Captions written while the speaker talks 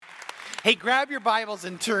Hey, grab your Bibles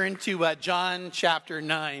and turn to John chapter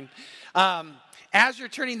 9. As you're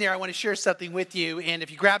turning there, I want to share something with you. And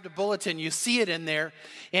if you grabbed a bulletin, you see it in there.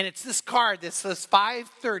 And it's this card that says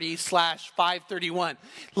 530/531.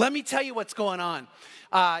 Let me tell you what's going on.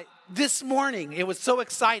 This morning, it was so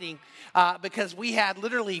exciting because we had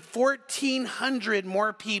literally 1,400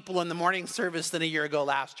 more people in the morning service than a year ago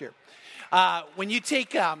last year. When you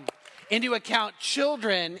take into account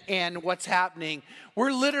children and what's happening,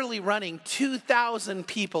 we're literally running 2,000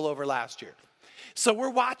 people over last year. So we're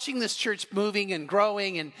watching this church moving and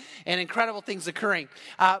growing and incredible things occurring.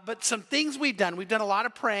 But some things we've done a lot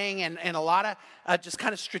of praying and a lot of just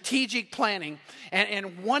kind of strategic planning.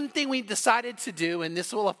 And one thing we decided to do, and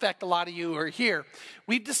this will affect a lot of you who are here,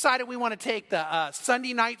 we've decided we want to take the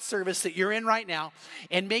Sunday night service that you're in right now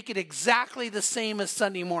and make it exactly the same as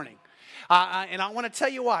Sunday morning. And I want to tell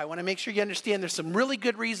you why. I want to make sure you understand there's some really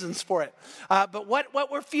good reasons for it. But what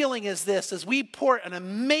we're feeling is this, is we pour an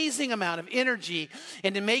amazing amount of energy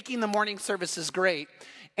into making the morning services great.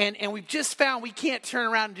 And we've just found we can't turn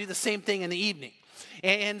around and do the same thing in the evening.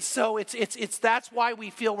 And so that's why we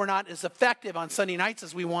feel we're not as effective on Sunday nights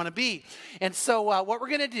as we want to be. And so what we're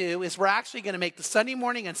going to do is we're actually going to make the Sunday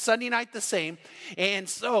morning and Sunday night the same. And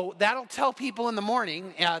so that'll tell people in the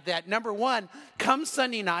morning that, number one, come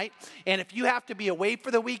Sunday night. And if you have to be away for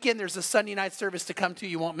the weekend, there's a Sunday night service to come to.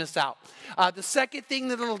 You won't miss out. The second thing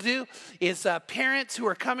that it'll do is parents who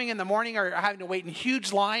are coming in the morning are having to wait in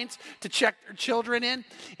huge lines to check their children in.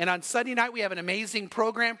 And on Sunday night, we have an amazing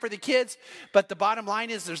program for the kids. But the bottom line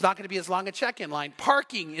is there's not going to be as long a check-in line.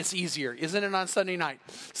 Parking is easier, isn't it, on Sunday night?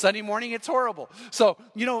 Sunday morning, it's horrible. So,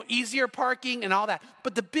 easier parking and all that.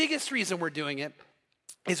 But the biggest reason we're doing it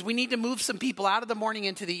is we need to move some people out of the morning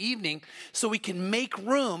into the evening so we can make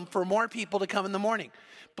room for more people to come in the morning.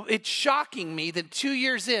 But it's shocking me that 2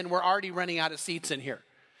 years in, we're already running out of seats in here.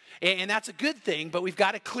 And that's a good thing, but we've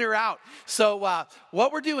got to clear out. So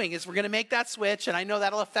what we're doing is we're going to make that switch, and I know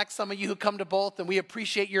that'll affect some of you who come to both, and we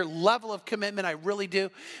appreciate your level of commitment. I really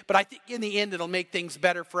do. But I think in the end, it'll make things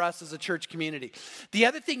better for us as a church community. The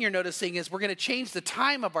other thing you're noticing is we're going to change the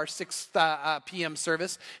time of our 6 p.m.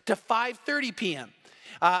 service to 5:30 p.m.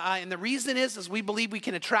 And the reason is we believe we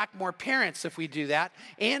can attract more parents if we do that,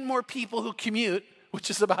 and more people who commute, which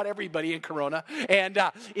is about everybody in Corona. And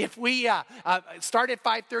if we start at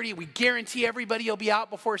 5:30, we guarantee everybody will be out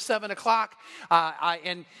before 7 o'clock.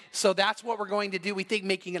 And so that's what we're going to do. We think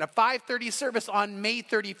making it a 5:30 service on May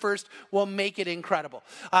 31st will make it incredible.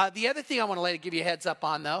 The other thing I want to give you a heads up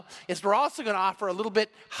on, though, is we're also going to offer a little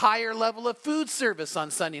bit higher level of food service on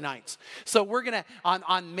Sunday nights. So we're going to,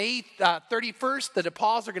 on May 31st, the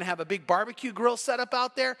DePauls are going to have a big barbecue grill set up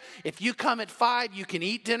out there. If you come at 5, you can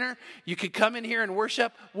eat dinner. You can come in here and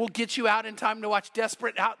worship. We'll get you out in time to watch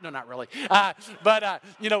Desperate Out. No, not really. But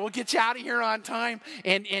we'll get you out of here on time.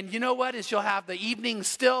 And you know what? Is you'll have the evening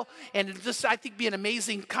still. And it'll just, I think, be an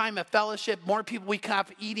amazing time of fellowship. More people we can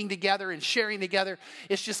have eating together and sharing together.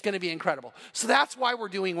 It's just going to be incredible. So that's why we're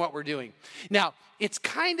doing what we're doing. Now, it's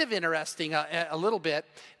kind of interesting a little bit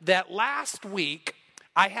that last week,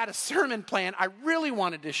 I had a sermon plan I really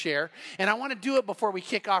wanted to share, and I want to do it before we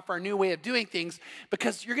kick off our new way of doing things,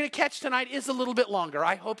 because you're going to catch tonight is a little bit longer.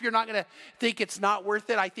 I hope you're not going to think it's not worth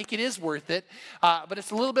it. I think it is worth it, but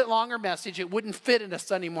it's a little bit longer message. It wouldn't fit in a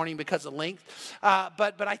Sunday morning because of length,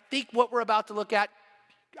 but I think what we're about to look at,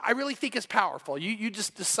 I really think is powerful. You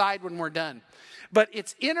just decide when we're done. But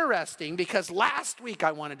it's interesting because last week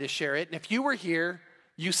I wanted to share it, and if you were here,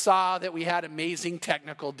 you saw that we had amazing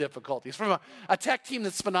technical difficulties. From a tech team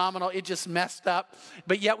that's phenomenal, it just messed up.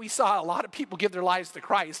 But yet we saw a lot of people give their lives to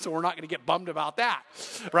Christ, so we're not going to get bummed about that,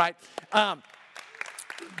 right?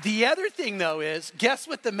 The other thing, though, is guess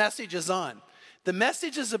what the message is on? The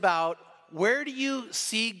message is about where do you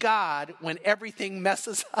see God when everything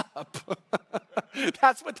messes up?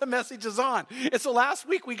 That's what the message is on. And so last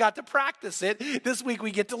week we got to practice it. This week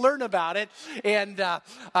we get to learn about it. And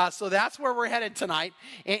so that's where we're headed tonight.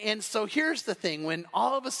 And so here's the thing. When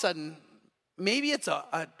all of a sudden, maybe it's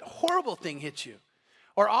a horrible thing hits you,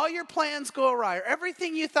 or all your plans go awry, or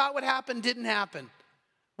everything you thought would happen didn't happen.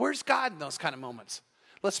 Where's God in those kind of moments?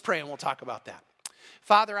 Let's pray and we'll talk about that.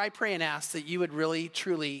 Father, I pray and ask that you would really,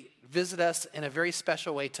 truly visit us in a very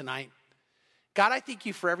special way tonight. God, I thank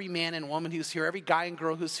you for every man and woman who's here, every guy and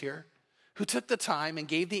girl who's here, who took the time and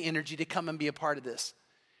gave the energy to come and be a part of this.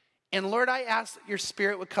 And Lord, I ask that your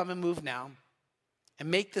Spirit would come and move now and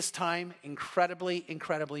make this time incredibly,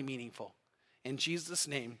 incredibly meaningful. In Jesus'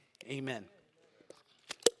 name, amen.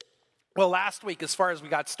 Well, last week, as far as we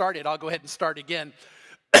got started, I'll go ahead and start again.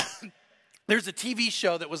 There's a TV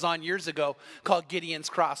show that was on years ago called Gideon's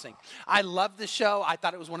Crossing. I love the show. I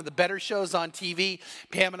thought it was one of the better shows on TV.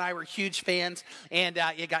 Pam and I were huge fans, and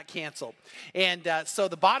it got canceled. And so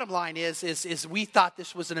the bottom line is we thought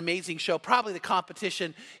this was an amazing show. Probably the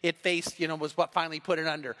competition it faced, was what finally put it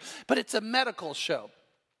under. But it's a medical show.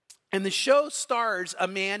 And the show stars a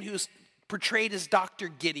man who's portrayed as Dr.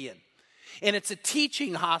 Gideon. And it's a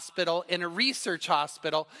teaching hospital and a research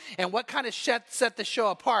hospital. And what kind of set the show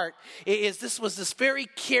apart is this was this very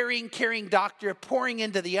caring doctor pouring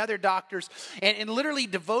into the other doctors and literally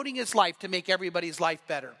devoting his life to make everybody's life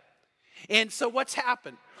better. And so what's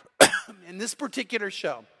happened in this particular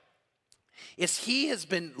show is he has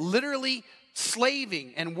been literally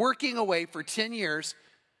slaving and working away for 10 years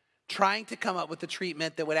trying to come up with a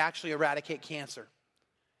treatment that would actually eradicate cancer.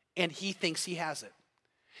 And he thinks he has it.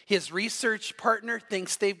 His research partner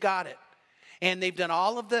thinks they've got it. And they've done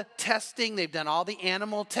all of the testing. They've done all the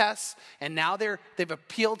animal tests. And now they've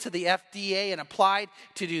appealed to the FDA and applied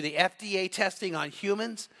to do the FDA testing on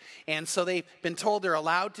humans. And so they've been told they're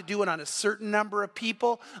allowed to do it on a certain number of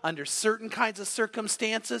people under certain kinds of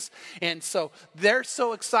circumstances. And so they're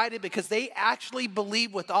so excited because they actually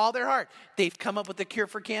believe with all their heart they've come up with a cure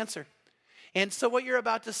for cancer. And so what you're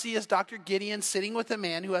about to see is Dr. Gideon sitting with a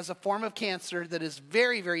man who has a form of cancer that is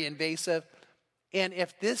very, very invasive. And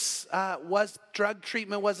if this drug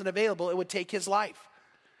treatment wasn't available, it would take his life.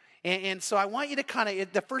 And so I want you to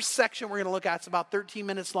the first section we're going to look at is about 13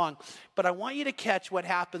 minutes long. But I want you to catch what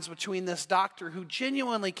happens between this doctor who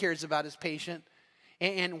genuinely cares about his patient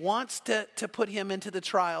and wants to put him into the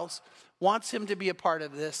trials, wants him to be a part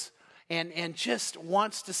of this. And just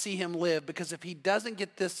wants to see him live, because if he doesn't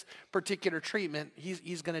get this particular treatment,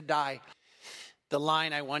 he's going to die. The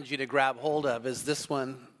line I want you to grab hold of is this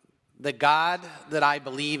one: the God that I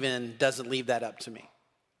believe in doesn't leave that up to me.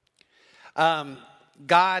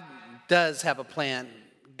 God does have a plan.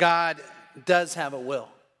 God does have a will.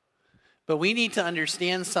 But we need to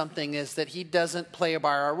understand something, is that he doesn't play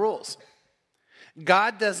by our rules.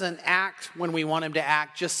 God doesn't act when we want him to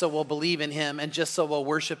act just so we'll believe in him and just so we'll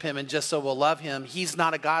worship him and just so we'll love him. He's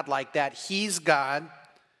not a God like that. He's God.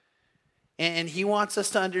 And he wants us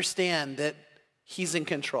to understand that he's in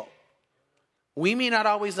control. We may not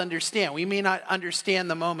always understand. We may not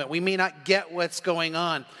understand the moment. We may not get what's going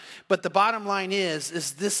on. But the bottom line is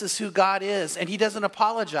this is who God is. And he doesn't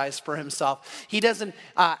apologize for himself. He doesn't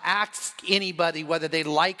ask anybody whether they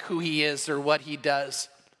like who he is or what he does.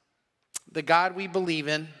 The God we believe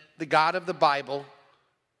in, the God of the Bible,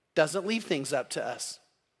 doesn't leave things up to us.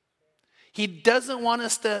 He doesn't want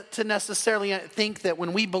us to necessarily think that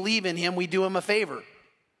when we believe in him, we do him a favor.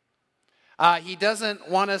 He doesn't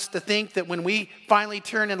want us to think that when we finally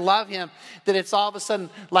turn and love him, that it's all of a sudden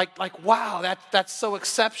like wow, that's so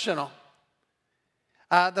exceptional.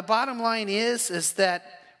 The bottom line is that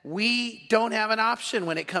we don't have an option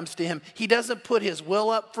when it comes to him. He doesn't put his will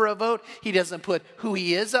up for a vote. He doesn't put who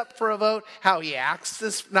he is up for a vote. How he acts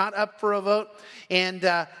is not up for a vote. And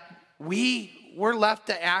we're left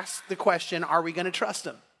to ask the question, are we going to trust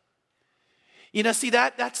him? See,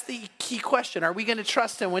 that's the key question. Are we going to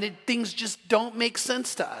trust him when things just don't make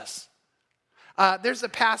sense to us? There's a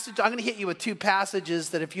passage, I'm going to hit you with two passages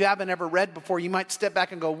that if you haven't ever read before, you might step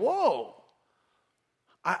back and go, whoa,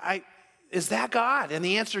 is that God? And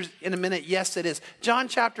the answer is in a minute, yes, it is. John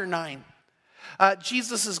chapter 9.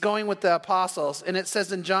 Jesus is going with the apostles, and it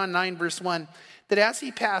says in John 9, verse 1, that as he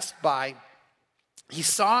passed by, he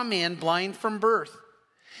saw a man blind from birth.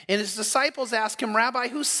 And his disciples asked him, Rabbi,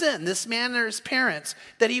 who sinned, this man or his parents,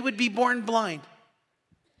 that he would be born blind?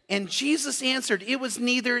 And Jesus answered, it was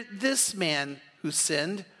neither this man who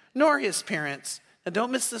sinned, nor his parents. Now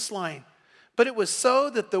don't miss this line. But it was so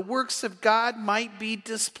that the works of God might be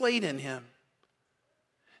displayed in him.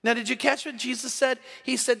 Now, did you catch what Jesus said?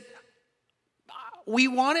 He said,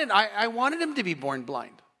 I wanted him to be born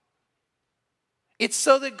blind. It's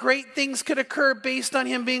so that great things could occur based on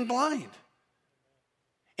him being blind.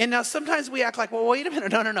 And now sometimes we act like, well, wait a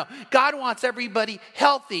minute, no. God wants everybody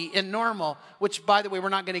healthy and normal, which, by the way, we're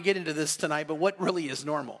not going to get into this tonight, but what really is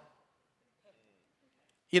normal?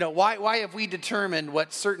 Why have we determined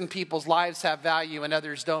what certain people's lives have value and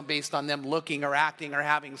others don't based on them looking or acting or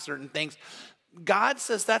having certain things? God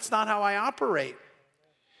says that's not how I operate.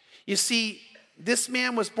 You see, this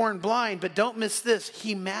man was born blind, but don't miss this,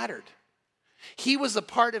 he mattered. He was a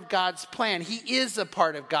part of God's plan. He is a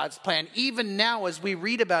part of God's plan, even now as we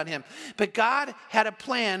read about him. But God had a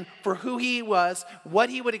plan for who he was,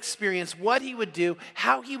 what he would experience, what he would do,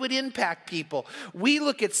 how he would impact people. We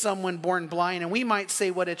look at someone born blind and we might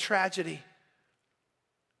say, what a tragedy.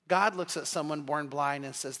 God looks at someone born blind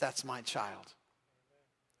and says, that's my child.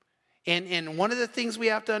 And one of the things we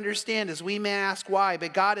have to understand is we may ask why,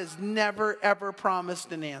 but God has never, ever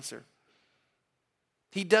promised an answer.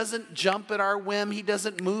 He doesn't jump at our whim. He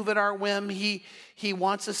doesn't move at our whim. He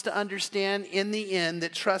wants us to understand in the end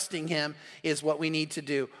that trusting him is what we need to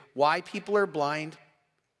do. Why people are blind,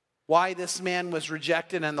 why this man was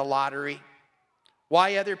rejected in the lottery,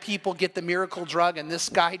 why other people get the miracle drug and this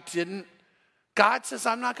guy didn't. God says,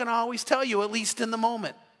 I'm not going to always tell you, at least in the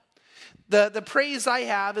moment. The praise I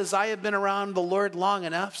have is I have been around the Lord long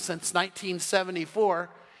enough, since 1974,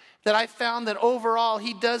 that I found that overall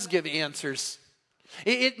he does give answers.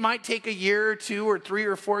 It might take a year or 2 or 3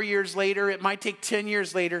 or 4 years later. It might take 10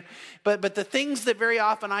 years later. But the things that very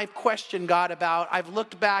often I've questioned God about, I've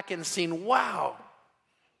looked back and seen, wow,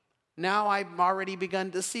 now I've already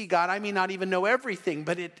begun to see God. I may not even know everything,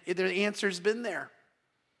 but the answer's been there.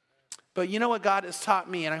 But you know what God has taught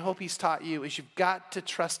me, and I hope he's taught you, is you've got to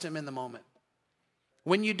trust him in the moment.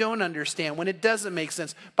 When you don't understand, when it doesn't make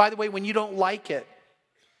sense. By the way, when you don't like it,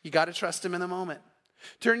 you got to trust him in the moment.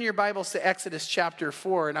 Turn your Bibles to Exodus chapter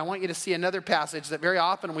 4, and I want you to see another passage that very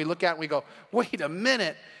often we look at and we go, wait a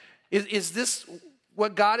minute, is this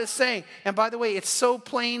what God is saying? And by the way, it's so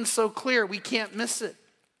plain, so clear, we can't miss it.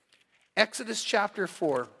 Exodus chapter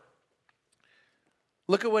 4.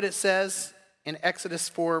 Look at what it says in Exodus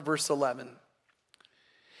 4, verse 11.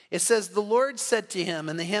 It says, the Lord said to him,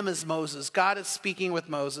 and the him is Moses. God is speaking with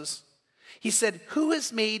Moses. He said, who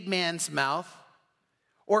has made man's mouth?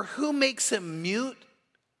 Or who makes him mute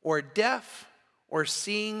or deaf or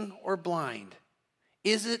seeing or blind?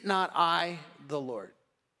 Is it not I, the Lord?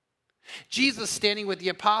 Jesus, standing with the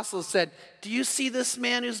apostles, said, do you see this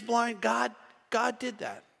man who's blind? God did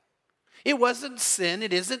that. It wasn't sin.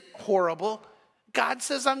 It isn't horrible. God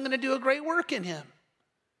says, I'm going to do a great work in him.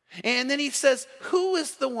 And then he says, who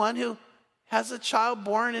is the one who has a child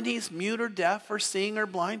born and he's mute or deaf or seeing or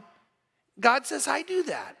blind? God says, I do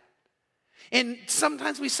that. And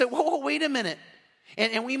sometimes we say, whoa, wait a minute.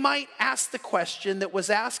 And we might ask the question that was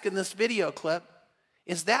asked in this video clip,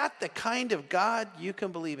 is that the kind of God you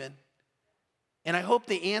can believe in? And I hope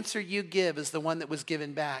the answer you give is the one that was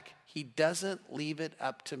given back. He doesn't leave it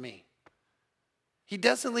up to me. He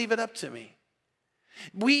doesn't leave it up to me.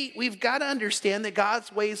 We've got to understand that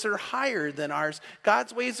God's ways are higher than ours.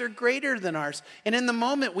 God's ways are greater than ours. And in the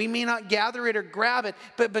moment, we may not gather it or grab it,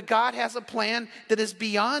 but God has a plan that is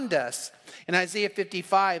beyond us. In Isaiah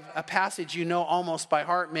 55, a passage you know almost by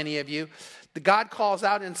heart, many of you, the God calls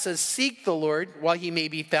out and says, seek the Lord while he may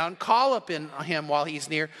be found. Call upon him while he's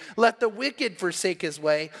near. Let the wicked forsake his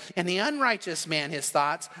way, and the unrighteous man his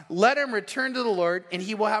thoughts. Let him return to the Lord, and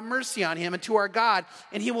he will have mercy on him, and to our God,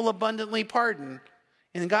 and he will abundantly pardon.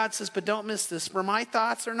 And God says, but don't miss this. For my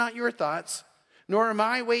thoughts are not your thoughts, nor are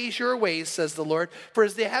my ways your ways, says the Lord. For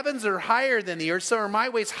as the heavens are higher than the earth, so are my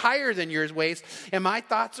ways higher than your ways, and my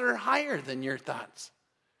thoughts are higher than your thoughts.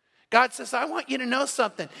 God says, I want you to know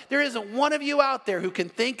something. There isn't one of you out there who can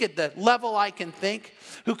think at the level I can think,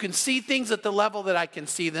 who can see things at the level that I can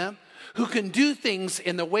see them, who can do things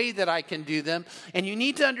in the way that I can do them. And you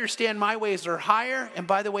need to understand my ways are higher, and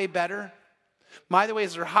by the way, better. My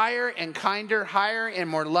ways are higher and kinder, higher and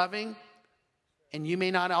more loving. And you may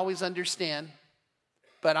not always understand,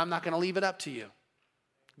 but I'm not going to leave it up to you.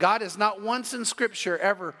 God has not once in Scripture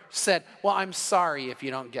ever said, well, I'm sorry if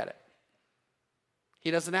you don't get it. He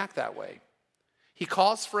doesn't act that way. He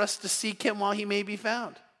calls for us to seek him while he may be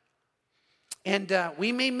found. And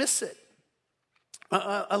we may miss it.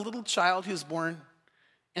 A little child who's born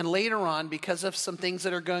and later on, because of some things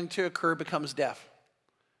that are going to occur, becomes deaf.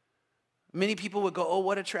 Many people would go, oh,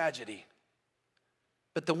 what a tragedy.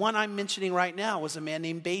 But the one I'm mentioning right now was a man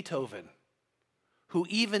named Beethoven, who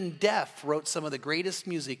even deaf wrote some of the greatest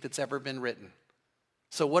music that's ever been written.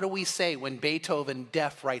 So what do we say when Beethoven,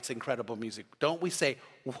 deaf, writes incredible music? Don't we say,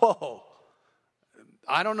 whoa,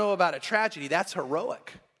 I don't know about a tragedy, that's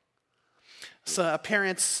heroic. So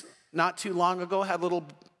parents not too long ago had a little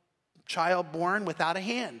child born without a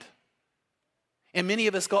hand. And many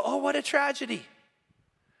of us go, oh, what a tragedy.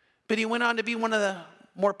 But he went on to be one of the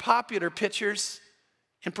more popular pitchers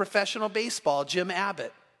in professional baseball, Jim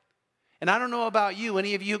Abbott. And I don't know about you,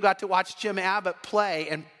 any of you got to watch Jim Abbott play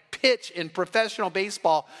and pitch in professional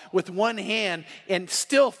baseball with one hand and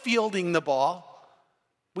still fielding the ball.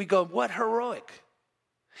 We go, what heroic.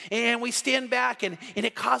 And we stand back and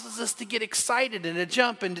it causes us to get excited and to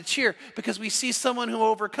jump and to cheer because we see someone who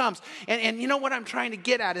overcomes. And you know what I'm trying to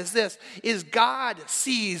get at is this, is God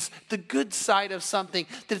sees the good side of something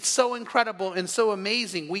that's so incredible and so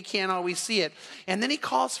amazing we can't always see it. And then he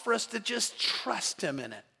calls for us to just trust him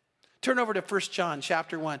in it. Turn over to 1 John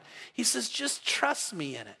chapter 1. He says, just trust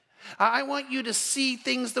me in it. I want you to see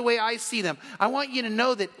things the way I see them. I want you to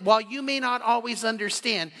know that while you may not always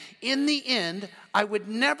understand, in the end, I would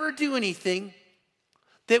never do anything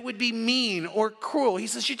that would be mean or cruel. He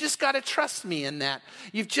says, you just got to trust me in that.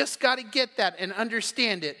 You've just got to get that and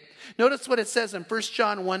understand it. Notice what it says in 1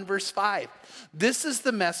 John 1, verse 5. This is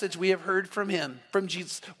the message we have heard from him, from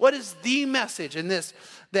Jesus. What is the message in this?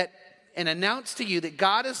 And announce to you that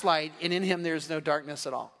God is light, and in him there is no darkness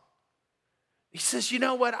at all. He says, you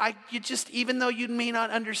know what, even though you may not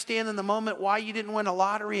understand in the moment why you didn't win a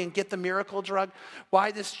lottery and get the miracle drug,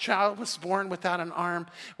 why this child was born without an arm,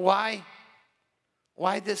 why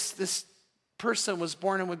this person was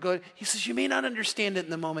born and would go, he says, you may not understand it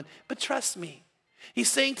in the moment, but trust me.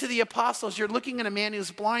 He's saying to the apostles, you're looking at a man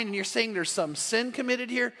who's blind and you're saying there's some sin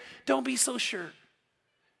committed here. Don't be so sure.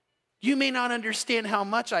 You may not understand how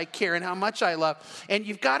much I care and how much I love, and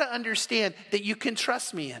you've got to understand that you can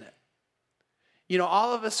trust me in it. You know,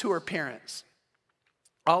 all of us who are parents,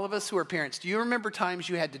 do you remember times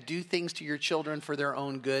you had to do things to your children for their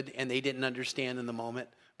own good and they didn't understand in the moment,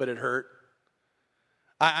 but it hurt?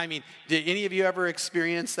 I mean, did any of you ever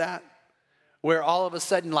experience that? Where all of a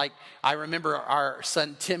sudden, like, I remember our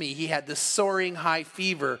son Timmy, he had this soaring high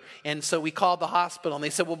fever, and so we called the hospital, and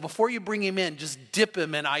they said, well, before you bring him in, just dip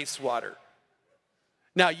him in ice water.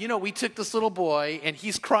 Now, you know, we took this little boy, and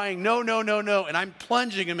he's crying, no, no, no, no, and I'm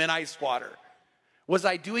plunging him in ice water. Was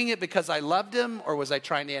I doing it because I loved him, or was I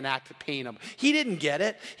trying to enact pain him? He didn't get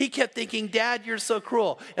it. He kept thinking, Dad, you're so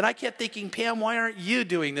cruel. And I kept thinking, Pam, why aren't you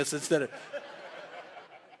doing this instead of...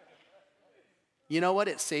 You know what?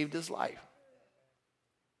 It saved his life.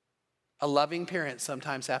 A loving parent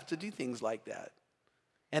sometimes have to do things like that.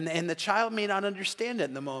 And the child may not understand it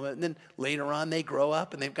in the moment. And then later on they grow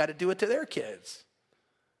up and they've got to do it to their kids.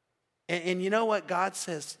 And you know what? God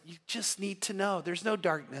says, you just need to know there's no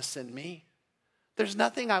darkness in me. There's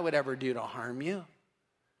nothing I would ever do to harm you.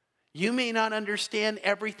 You may not understand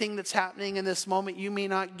everything that's happening in this moment. You may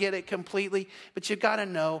not get it completely. But you've got to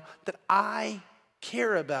know that I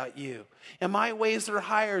care about you. And my ways are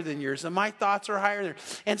higher than yours. And my thoughts are higher than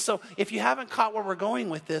yours. And so if you haven't caught where we're going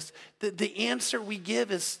with this, the answer we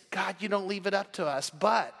give is, God, you don't leave it up to us.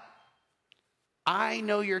 But I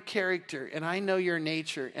know your character and I know your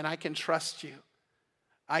nature and I can trust you.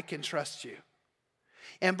 I can trust you.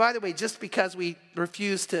 And by the way, just because we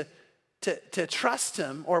refuse to trust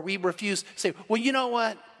him, or we refuse to say, well, you know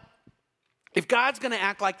what? If God's going to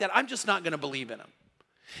act like that, I'm just not going to believe in him.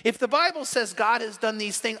 If the Bible says God has done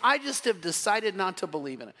these things, I just have decided not to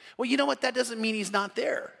believe in it. Well, you know what? That doesn't mean he's not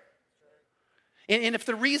there. And if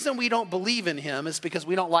the reason we don't believe in him is because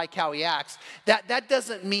we don't like how he acts, that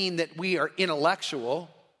doesn't mean that we are intellectual.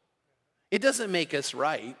 It doesn't make us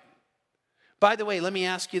right. By the way, let me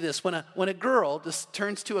ask you this. When a girl just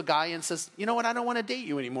turns to a guy and says, you know what, I don't want to date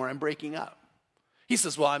you anymore, I'm breaking up. He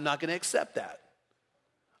says, well, I'm not going to accept that.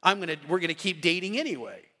 We're going to keep dating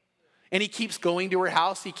anyway. And he keeps going to her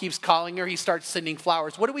house, he keeps calling her, he starts sending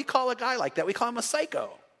flowers. What do we call a guy like that? We call him a psycho.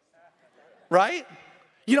 Right?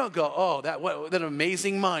 You don't go, oh, that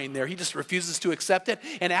amazing mind there. He just refuses to accept it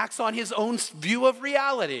and acts on his own view of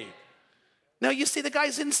reality. No, you see, the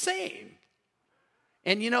guy's insane.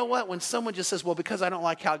 And you know what? When someone just says, well, because I don't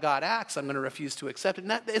like how God acts, I'm going to refuse to accept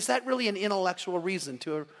it. Is that really an intellectual reason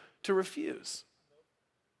to refuse?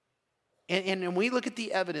 And when we look at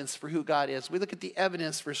the evidence for who God is, we look at the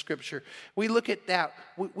evidence for Scripture, we look at that,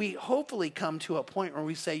 we hopefully come to a point where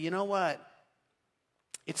we say, you know what?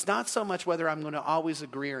 It's not so much whether I'm going to always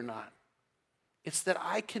agree or not. It's that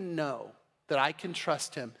I can know, that I can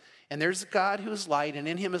trust him. And there's a God who is light, and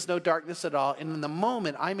in him is no darkness at all. And in the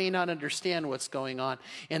moment, I may not understand what's going on.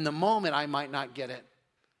 In the moment, I might not get it.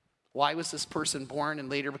 Why was this person born and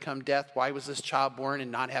later become death? Why was this child born and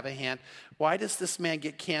not have a hand? Why does this man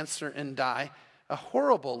get cancer and die? A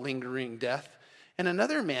horrible lingering death. And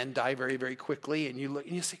another man die very, very quickly. And you look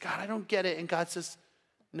and you say, God, I don't get it. And God says,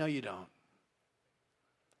 no, you don't.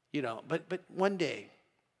 You don't. But one day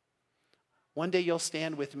you'll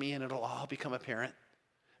stand with me and it'll all become apparent.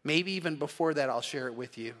 Maybe even before that, I'll share it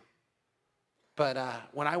with you. But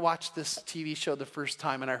when I watched this TV show the first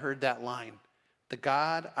time and I heard that line, the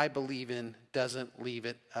God I believe in doesn't leave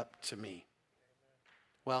it up to me.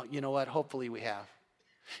 Well, you know what? Hopefully we have.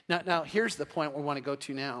 Now here's the point we want to go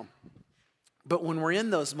to now. But when we're in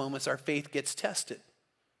those moments, our faith gets tested.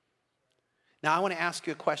 Now I want to ask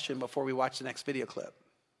you a question before we watch the next video clip.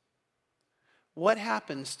 What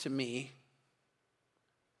happens to me?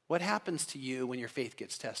 What happens to you when your faith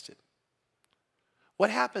gets tested? What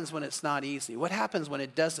happens when it's not easy? What happens when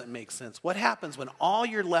it doesn't make sense? What happens when all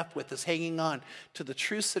you're left with is hanging on to the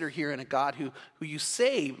truths that are here in a God who you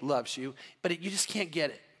say loves you, but you just can't get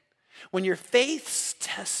it? When your faith's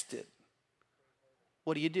tested,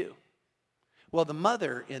 what do? Well, the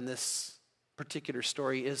mother in this particular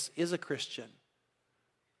story is a Christian.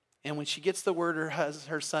 And when she gets the word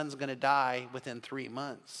her son's going to die within 3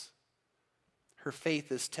 months, her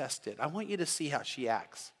faith is tested. I want you to see how she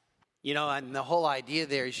acts. You know, and the whole idea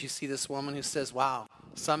there is you see this woman who says, wow,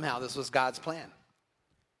 somehow this was God's plan.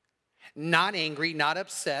 Not angry, not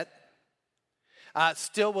upset,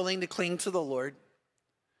 still willing to cling to the Lord,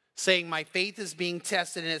 saying, my faith is being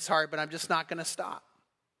tested and it's hard, but I'm just not going to stop.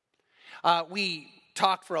 We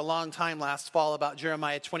talked for a long time last fall about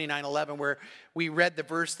Jeremiah 29:11, where we read the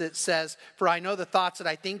verse that says, for I know the thoughts that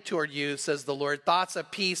I think toward you, says the Lord, thoughts of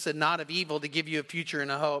peace and not of evil, to give you a future and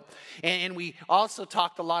a hope. And we also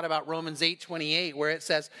talked a lot about Romans 8:28, where it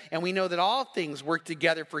says, and we know that all things work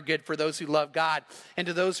together for good for those who love God and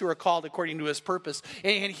to those who are called according to his purpose.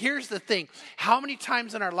 And here's the thing. How many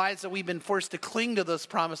times in our lives have we been forced to cling to those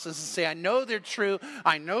promises and say, I know they're true,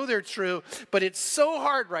 but it's so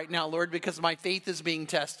hard right now, Lord, because my faith is being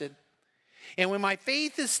tested. And when my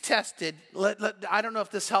faith is tested, I don't know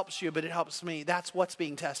if this helps you, but it helps me. That's what's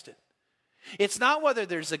being tested. It's not whether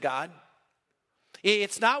there's a God.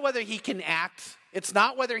 It's not whether he can act. It's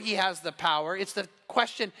not whether he has the power. It's the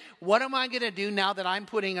question, what am I going to do now that I'm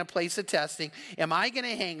putting a place of testing? Am I going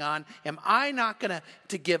to hang on? Am I not going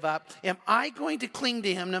to give up? Am I going to cling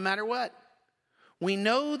to him no matter what? We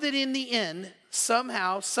know that in the end,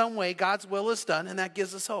 somehow, some way, God's will is done, and that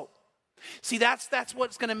gives us hope. See, that's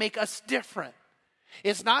what's going to make us different.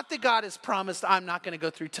 It's not that God has promised, I'm not going to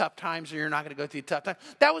go through tough times or you're not going to go through tough times.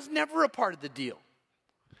 That was never a part of the deal.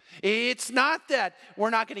 It's not that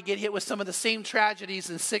we're not going to get hit with some of the same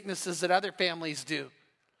tragedies and sicknesses that other families do.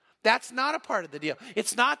 That's not a part of the deal.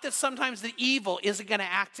 It's not that sometimes the evil isn't going to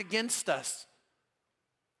act against us.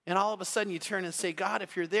 And all of a sudden you turn and say, God,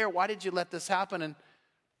 if you're there, why did you let this happen? And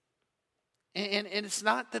it's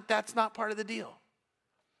not that that's not part of the deal.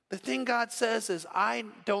 The thing God says is, I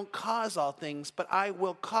don't cause all things, but I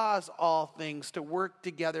will cause all things to work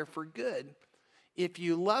together for good if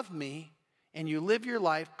you love me and you live your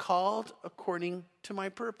life called according to my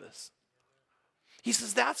purpose. He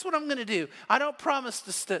says, that's what I'm going to do. I don't promise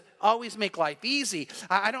to always make life easy.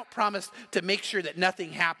 I don't promise to make sure that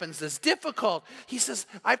nothing happens that's difficult. He says,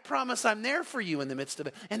 I promise I'm there for you in the midst of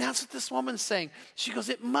it. And that's what this woman's saying. She goes,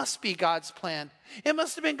 it must be God's plan. It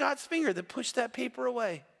must have been God's finger that pushed that paper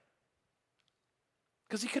away.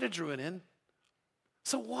 Because he could have drew it in.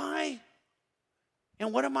 So why?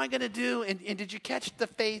 And what am I going to do? And did you catch the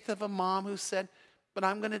faith of a mom who said, but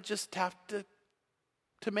I'm going to just have to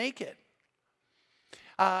make it?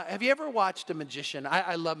 Have you ever watched a magician?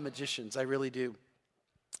 I love magicians. I really do.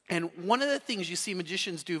 And one of the things you see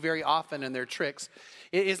magicians do very often in their tricks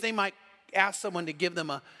is they might ask someone to give them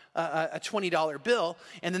a $20 bill,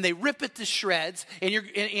 and then they rip it to shreds, and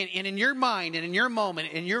in your mind and in your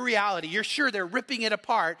moment, in your reality, you're sure they're ripping it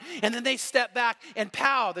apart, and then they step back and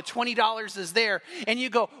pow, the $20 is there, and you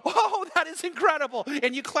go, oh, that is incredible,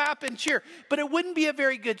 and you clap and cheer. But it wouldn't be a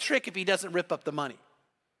very good trick if he doesn't rip up the money,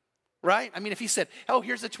 right? I mean, if he said, oh,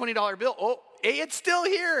 here's a $20 bill, oh, hey, it's still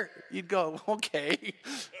here, you'd go, okay.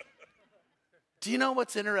 Do you know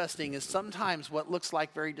what's interesting is sometimes what looks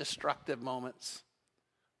like very destructive moments,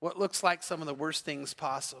 what looks like some of the worst things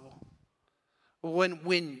possible,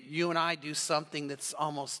 when you and I do something that's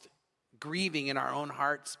almost grieving in our own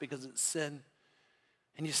hearts because it's sin,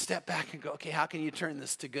 and you step back and go, okay, how can you turn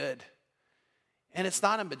this to good? And it's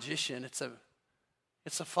not a magician, it's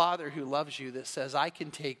a father who loves you that says, I can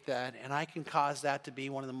take that and I can cause that to be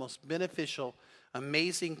one of the most beneficial,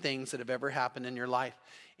 amazing things that have ever happened in your life.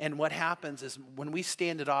 And what happens is when we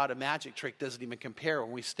stand in awe, a magic trick doesn't even compare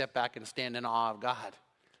when we step back and stand in awe of God.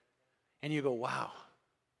 And you go, wow,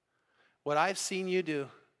 what I've seen you do,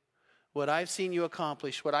 what I've seen you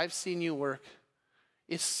accomplish, what I've seen you work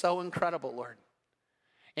is so incredible, Lord.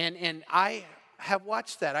 And I have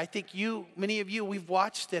watched that. I think many of you, we've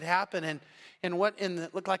watched it happen. And what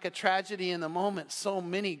looked like a tragedy in the moment, so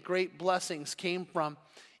many great blessings came from.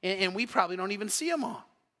 And we probably don't even see them all.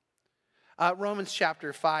 Romans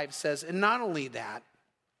chapter 5 says, and not only that,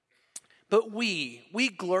 but we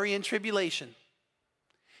glory in tribulation.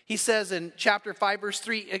 He says in chapter 5, verse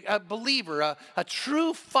 3, a believer, a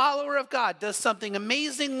true follower of God does something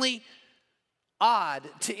amazingly odd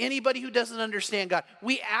to anybody who doesn't understand God.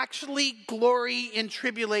 We actually glory in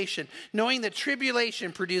tribulation, knowing that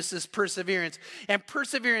tribulation produces perseverance, and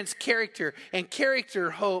perseverance character, and character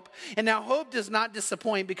hope. And now hope does not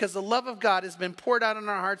disappoint because the love of God has been poured out in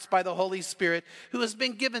our hearts by the Holy Spirit who has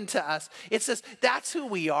been given to us. It says that's who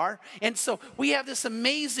we are. And so we have this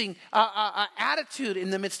amazing attitude in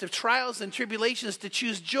the midst of trials and tribulations to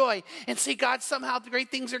choose joy and say, God, somehow the great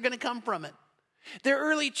things are going to come from it. The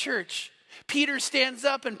early church, Peter stands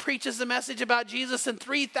up and preaches a message about Jesus, and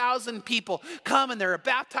 3,000 people come and they're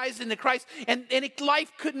baptized into Christ, and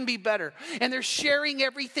life couldn't be better. And they're sharing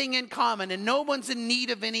everything in common, and no one's in need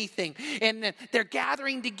of anything. And they're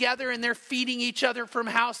gathering together, and they're feeding each other from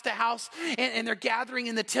house to house, and they're gathering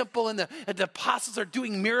in the temple, and the apostles are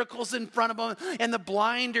doing miracles in front of them, and the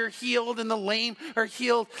blind are healed, and the lame are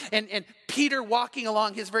healed, and Peter walking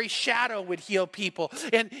along, his very shadow would heal people.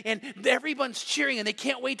 And everyone's cheering, and they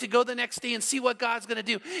can't wait to go the next day and see what God's going to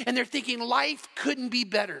do. And they're thinking life couldn't be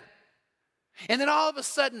better. And then all of a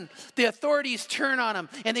sudden, the authorities turn on them,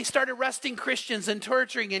 and they start arresting Christians and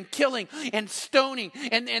torturing and killing and stoning.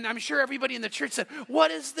 And I'm sure everybody in the church said,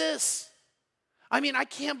 what is this? I mean, I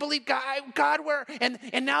can't believe God where?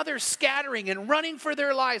 And now they're scattering and running for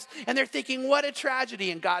their lives. And they're thinking, what a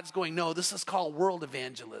tragedy. And God's going, no, this is called world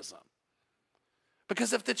evangelism.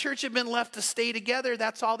 Because if the church had been left to stay together,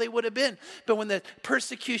 that's all they would have been. But when the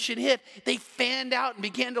persecution hit, they fanned out and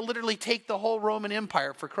began to literally take the whole Roman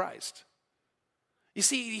Empire for Christ. You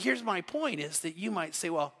see, here's my point, is that you might say,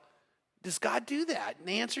 well, does God do that? And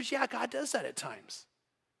the answer is, yeah, God does that at times.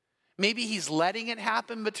 Maybe he's letting it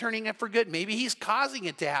happen, but turning it for good. Maybe he's causing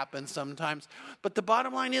it to happen sometimes. But the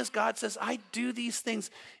bottom line is, God says, I do these things.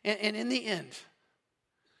 And in the end,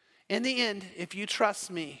 if you trust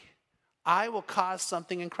me, I will cause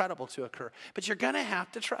something incredible to occur. But you're going to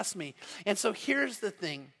have to trust me. And so here's the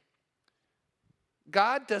thing.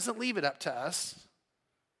 God doesn't leave it up to us.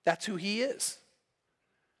 That's who he is.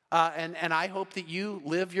 And I hope that you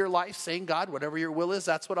live your life saying, God, whatever your will is,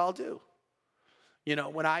 that's what I'll do. You know,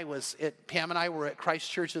 when Pam and I were at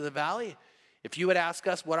Christ Church of the Valley, if you would ask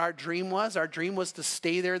us what our dream was to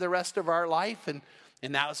stay there the rest of our life, and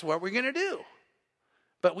that was what we're going to do.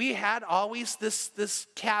 But we had always this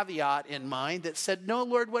caveat in mind that said, no,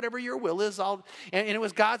 Lord, whatever your will is, and it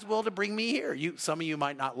was God's will to bring me here. Some of you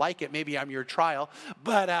might not like it. Maybe I'm your trial.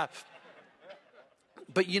 But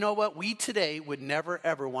you know what? We today would never,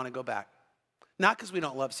 ever want to go back. Not because we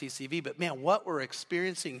don't love CCV, but man, what we're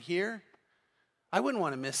experiencing here, I wouldn't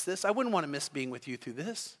want to miss this. I wouldn't want to miss being with you through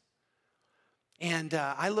this. And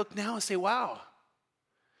I look now and say, wow,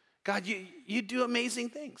 God, you do amazing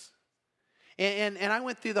things. And I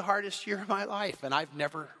went through the hardest year of my life, and I've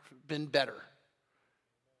never been better.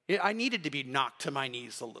 I needed to be knocked to my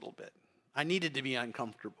knees a little bit. I needed to be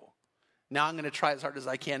uncomfortable. Now I'm going to try as hard as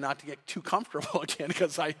I can not to get too comfortable again,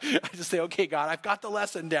 because I just say, okay, God, I've got the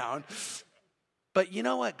lesson down. But you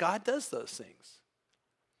know what? God does those things.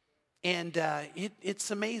 And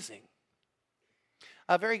it's amazing.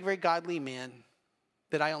 A very, very godly man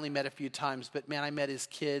that I only met a few times, but man, I met his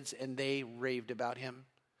kids, and they raved about him.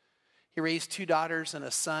 He raised 2 daughters and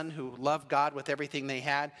a son who loved God with everything they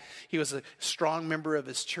had. He was a strong member of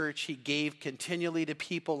his church. He gave continually to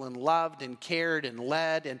people and loved and cared and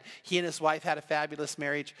led. And he and his wife had a fabulous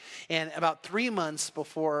marriage. And about 3 months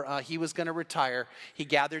before he was going to retire, he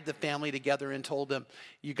gathered the family together and told them,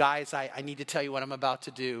 you guys, I need to tell you what I'm about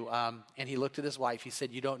to do. And he looked at his wife. He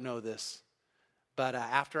said, you don't know this, but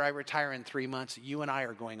after I retire in 3 months, you and I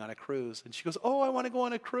are going on a cruise. And she goes, oh, I want to go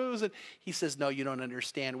on a cruise. And he says, no, you don't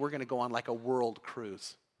understand. We're going to go on like a world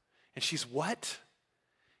cruise. And she's, what?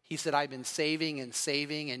 He said, I've been saving. And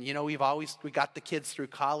you know, we got the kids through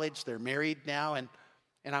college. They're married now. And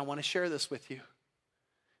I want to share this with you.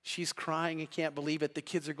 She's crying and can't believe it. The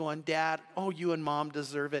kids are going, Dad, oh, you and Mom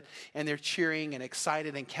deserve it. And they're cheering and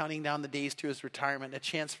excited and counting down the days to his retirement, a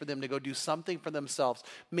chance for them to go do something for themselves,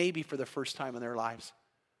 maybe for the first time in their lives.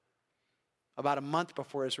 About a month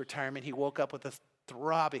before his retirement, he woke up with a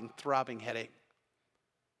throbbing headache.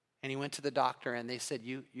 And he went to the doctor, and they said,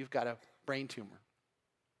 you've got a brain tumor.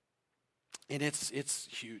 And it's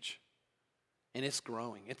huge. And it's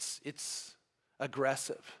growing. It's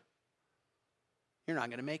aggressive. You're not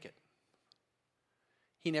going to make it.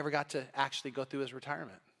 He never got to actually go through his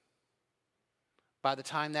retirement. By the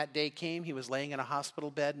time that day came, he was laying in a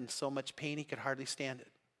hospital bed in so much pain he could hardly stand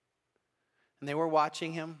it. And they were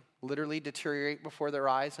watching him literally deteriorate before their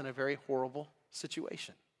eyes in a very horrible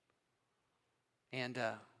situation. And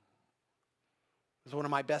it was one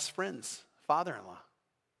of my best friends' father-in-law.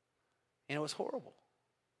 And it was horrible.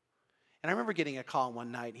 And I remember getting a call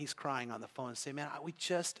one night. He's crying on the phone and saying, man, we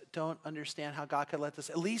just don't understand how God could let this.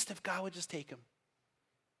 At least if God would just take him.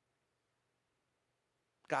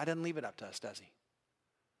 God doesn't leave it up to us, does he?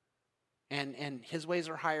 And his ways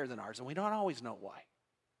are higher than ours, and we don't always know why.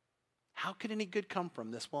 How could any good come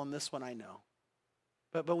from this? Well, in this one I know.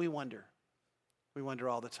 But we wonder. We wonder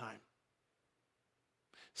all the time.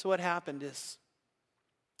 So what happened is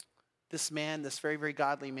this man, this very, very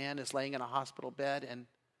godly man, is laying in a hospital bed, and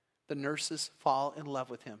the nurses fall in love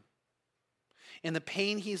with him. In the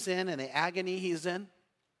pain he's in and the agony he's in,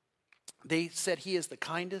 they said he is the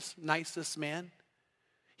kindest, nicest man.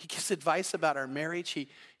 He gives advice about our marriage.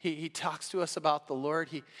 He talks to us about the Lord.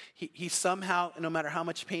 He somehow, no matter how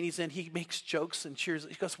much pain he's in, he makes jokes and cheers.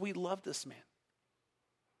 He goes, we love this man.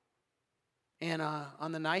 And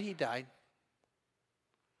on the night he died,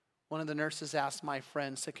 one of the nurses asked my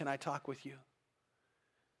friend, said, can I talk with you?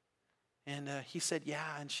 And he said,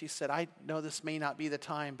 yeah. And she said, I know this may not be the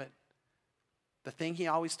time, but the thing he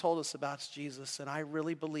always told us about is Jesus. And I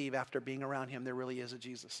really believe after being around him, there really is a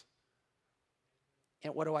Jesus.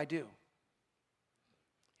 And what do I do?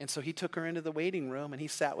 And so he took her into the waiting room, and he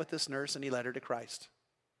sat with this nurse, and he led her to Christ.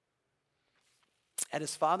 At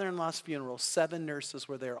his father-in-law's funeral, 7 nurses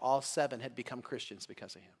were there. All 7 had become Christians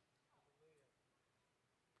because of him.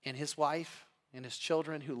 And his wife and his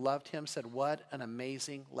children who loved him said, what an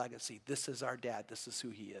amazing legacy. This is our dad. This is who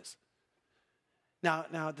he is.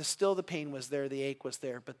 Now still the pain was there, the ache was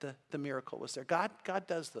there, but the miracle was there. God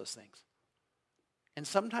does those things. And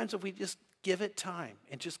sometimes if we just give it time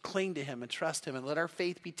and just cling to him and trust him and let our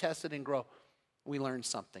faith be tested and grow, we learn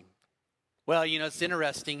something. Well, it's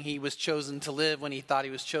interesting. He was chosen to live when he thought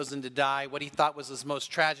he was chosen to die. What he thought was his most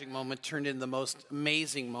tragic moment turned into the most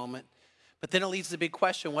amazing moment. But then it leads to the big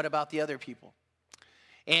question, what about the other people?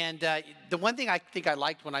 And the one thing I think I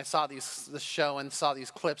liked when I saw this show and saw these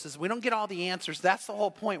clips is we don't get all the answers. That's the whole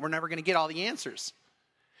point. We're never going to get all the answers.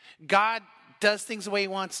 God does things the way he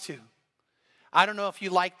wants to. I don't know if you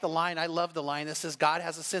like the line. I love the line that says God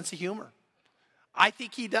has a sense of humor. I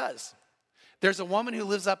think he does. There's a woman who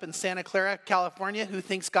lives up in Santa Clara, California, who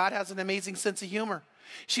thinks God has an amazing sense of humor.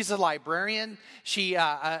 She's a librarian. She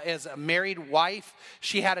is a married wife.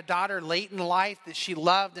 She had a daughter late in life that she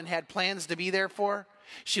loved and had plans to be there for.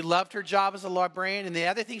 She loved her job as a librarian, and the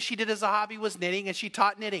other thing she did as a hobby was knitting, and she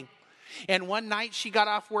taught knitting. And one night she got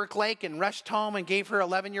off work late and rushed home and gave her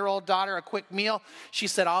 11-year-old daughter a quick meal. She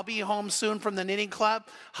said, I'll be home soon from the knitting club.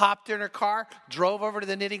 Hopped in her car, drove over to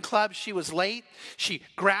the knitting club. She was late. She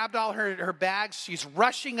grabbed all her bags. She's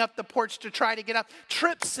rushing up the porch to try to get up,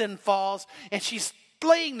 trips and falls, and she's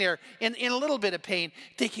laying there in a little bit of pain,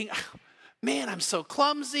 thinking, man, I'm so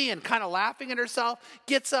clumsy, and kind of laughing at herself.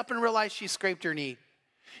 Gets up and realized she scraped her knee.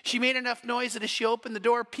 She made enough noise that as she opened the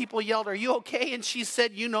door, people yelled, are you okay? And she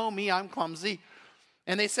said, you know me, I'm clumsy.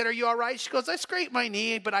 And they said, are you all right? She goes, I scraped my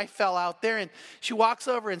knee, but I fell out there. And she walks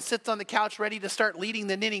over and sits on the couch ready to start leading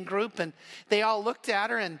the knitting group. And they all looked at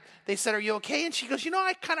her and they said, are you okay? And she goes,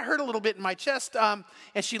 I kind of hurt a little bit in my chest. And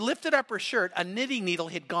she lifted up her shirt. A knitting needle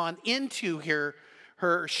had gone into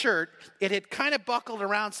her shirt. It had kind of buckled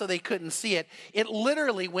around so they couldn't see it. It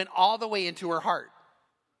literally went all the way into her heart.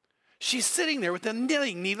 She's sitting there with a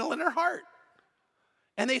knitting needle in her heart.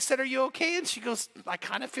 And they said, are you okay? And she goes, I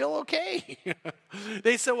kind of feel okay.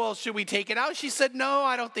 They said, well, should we take it out? She said, no,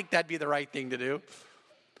 I don't think that'd be the right thing to do.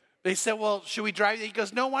 They said, well, should we drive? He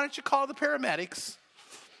goes, no, why don't you call the paramedics?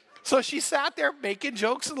 So she sat there making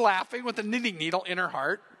jokes and laughing with a knitting needle in her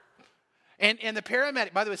heart. And the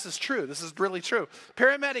paramedic, by the way, this is true. This is really true.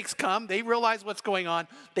 Paramedics come. They realize what's going on.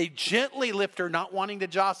 They gently lift her, not wanting to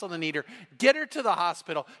jostle the needle, get her to the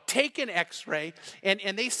hospital, take an x-ray, and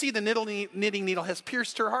they see the knitting needle has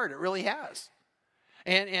pierced her heart. It really has.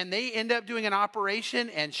 And they end up doing an operation,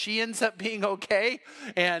 and she ends up being okay.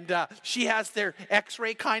 And she has their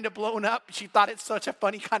x-ray kind of blown up. She thought it's such a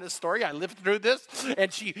funny kind of story. I lived through this.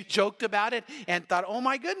 And she joked about it and thought, oh,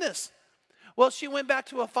 my goodness. Well, she went back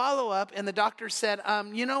to a follow-up, and the doctor said,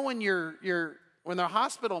 when they're in the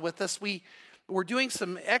hospital with us, we're doing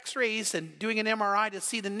some x-rays and doing an MRI to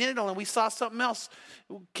see the needle, and we saw something else.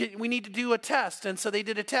 We need to do a test. And so they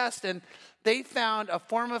did a test, and they found a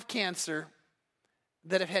form of cancer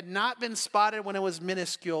that if had not been spotted when it was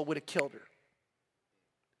minuscule would have killed her.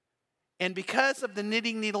 And because of the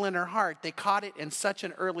knitting needle in her heart, they caught it in such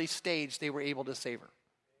an early stage, they were able to save her.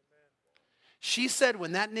 She said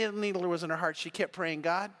when that knitting needle was in her heart, she kept praying,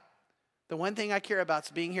 God, the one thing I care about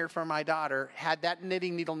is being here for my daughter. Had that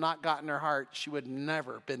knitting needle not gotten her heart, she would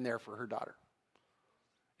never have been there for her daughter.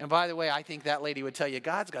 And by the way, I think that lady would tell you,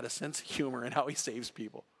 God's got a sense of humor in how he saves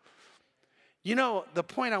people. The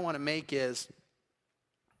point I want to make is,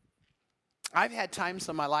 I've had times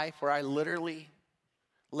in my life where I literally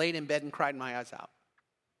laid in bed and cried my eyes out.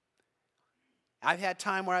 I've had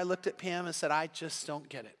time where I looked at Pam and said, I just don't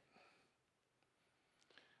get it.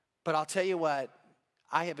 But I'll tell you what,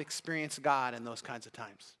 I have experienced God in those kinds of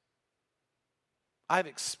times. I've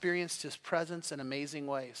experienced his presence in amazing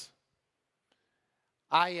ways.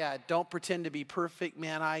 I don't pretend to be perfect,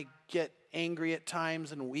 man. I get angry at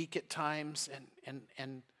times and weak at times.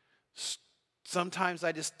 And sometimes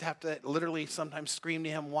I just have to literally sometimes scream to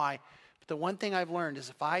him, why? But the one thing I've learned is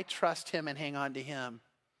if I trust him and hang on to him,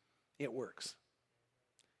 it works.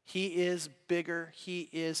 He is bigger. He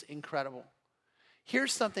is incredible.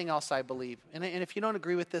 Here's something else I believe. And if you don't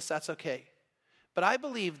agree with this, that's okay. But I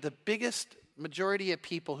believe the biggest majority of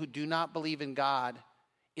people who do not believe in God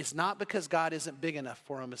is not because God isn't big enough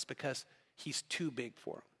for them. It's because he's too big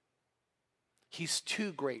for them. He's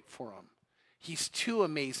too great for them. He's too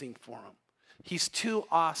amazing for them. He's too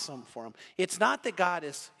awesome for them. It's not that God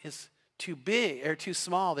is too big or too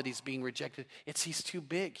small that he's being rejected. It's he's too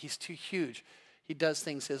big. He's too huge. He does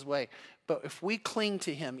things his way. But if we cling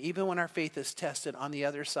to him, even when our faith is tested on the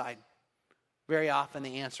other side, very often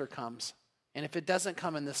the answer comes. And if it doesn't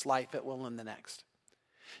come in this life, it will in the next.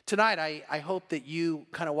 Tonight, I hope that you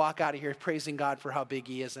kind of walk out of here praising God for how big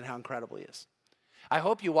he is and how incredible he is. I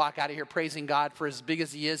hope you walk out of here praising God for as big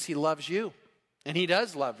as he is, he loves you. And he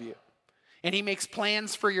does love you. And he makes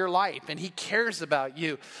plans for your life. And he cares about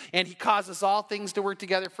you. And he causes all things to work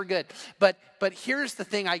together for good. But here's the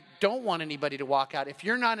thing I don't want anybody to walk out. If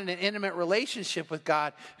you're not in an intimate relationship with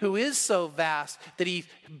God, who is so vast that he's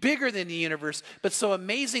bigger than the universe, but so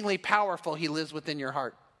amazingly powerful, he lives within your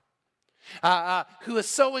heart. Who is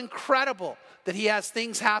so incredible that he has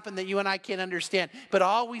things happen that you and I can't understand, but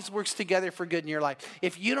always works together for good in your life.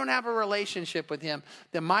 If you don't have a relationship with him,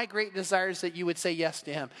 then my great desire is that you would say yes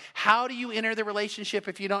to him. How do you enter the relationship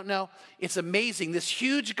if you don't know? It's amazing. This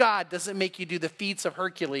huge God doesn't make you do the feats of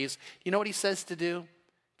Hercules. You know what he says to do?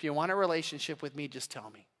 If you want a relationship with me, just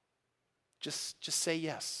tell me. Just say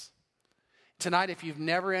yes. Tonight, if you've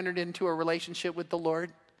never entered into a relationship with the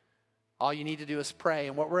Lord, all you need to do is pray.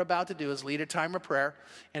 And what we're about to do is lead a time of prayer.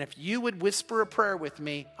 And if you would whisper a prayer with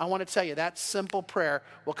me, I want to tell you that simple prayer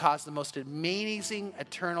will cause the most amazing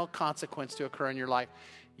eternal consequence to occur in your life.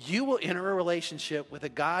 You will enter a relationship with a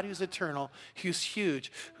God who's eternal, who's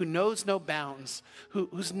huge, who knows no bounds,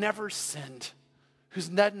 who's never sinned, who's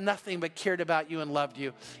done nothing but cared about you and loved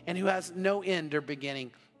you, and who has no end or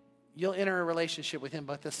beginning. You'll enter a relationship with him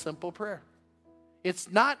by this simple prayer.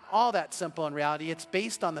 It's not all that simple in reality. It's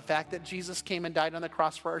based on the fact that Jesus came and died on the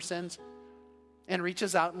cross for our sins and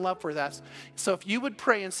reaches out in love for us. So if you would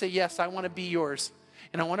pray and say, yes, I want to be yours,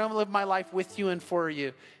 and I want to live my life with you and for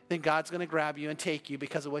you, then God's going to grab you and take you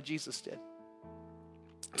because of what Jesus did.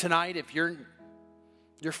 Tonight, if you're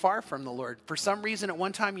far from the Lord, for some reason at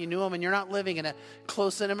one time you knew him and you're not living in a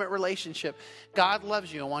close, intimate relationship, God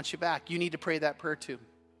loves you and wants you back. You need to pray that prayer too.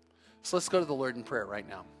 So let's go to the Lord in prayer right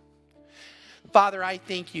now. Father, I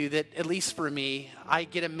thank you that, at least for me, I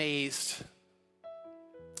get amazed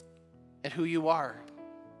at who you are.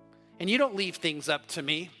 And you don't leave things up to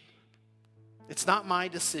me. It's not my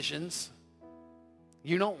decisions.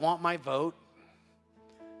 You don't want my vote.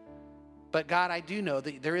 But God, I do know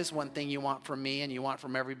that there is one thing you want from me and you want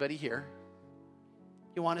from everybody here.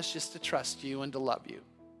 You want us just to trust you and to love you.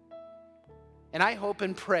 And I hope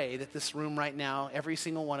and pray that this room right now, every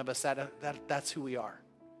single one of us, that's who we are.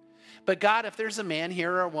 But God, if there's a man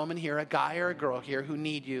here or a woman here, a guy or a girl here who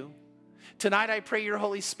need you, tonight I pray your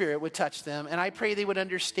Holy Spirit would touch them. And I pray they would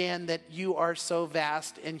understand that you are so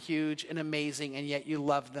vast and huge and amazing, and yet you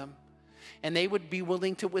love them. And they would be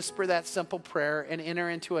willing to whisper that simple prayer and enter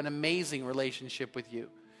into an amazing relationship with you.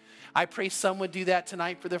 I pray some would do that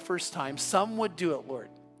tonight for the first time. Some would do it, Lord,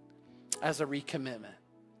 as a recommitment.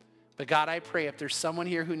 But God, I pray if there's someone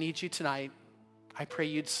here who needs you tonight, I pray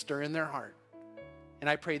you'd stir in their heart. And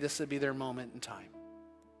I pray this would be their moment in time.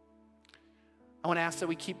 I want to ask that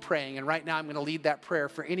we keep praying. And right now I'm going to lead that prayer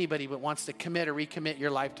for anybody that wants to commit or recommit your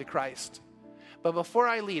life to Christ. But before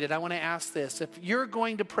I lead it, I want to ask this. If you're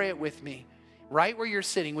going to pray it with me, right where you're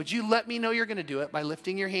sitting, would you let me know you're going to do it by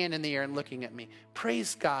lifting your hand in the air and looking at me?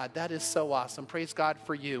 Praise God. That is so awesome. Praise God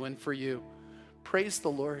for you and for you. Praise the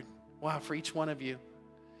Lord. Wow, for each one of you.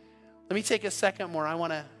 Let me take a second more.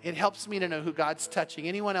 It helps me to know who God's touching.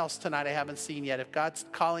 Anyone else tonight I haven't seen yet? If God's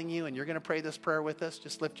calling you and you're going to pray this prayer with us,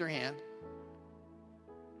 just lift your hand.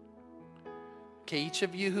 Okay, each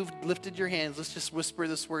of you who've lifted your hands, let's just whisper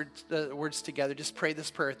this words together. Just pray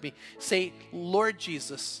this prayer with me. Say, Lord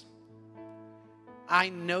Jesus, I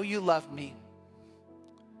know you love me.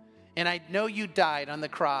 And I know you died on the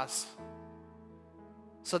cross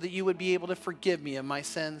so that you would be able to forgive me of my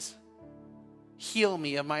sins, heal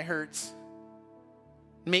me of my hurts,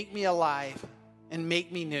 make me alive, and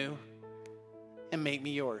make me new, and make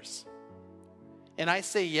me yours. And I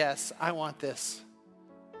say, yes, I want this,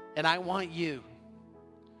 and I want you.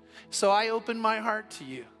 So I open my heart to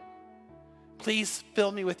you. Please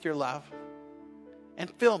fill me with your love, and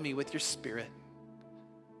fill me with your Spirit,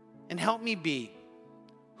 and help me be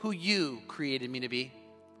who you created me to be,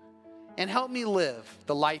 and help me live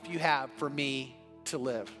the life you have for me to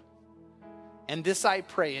live. And this I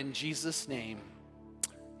pray in Jesus' name,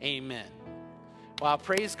 amen. Well,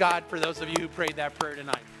 praise God for those of you who prayed that prayer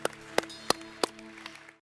tonight.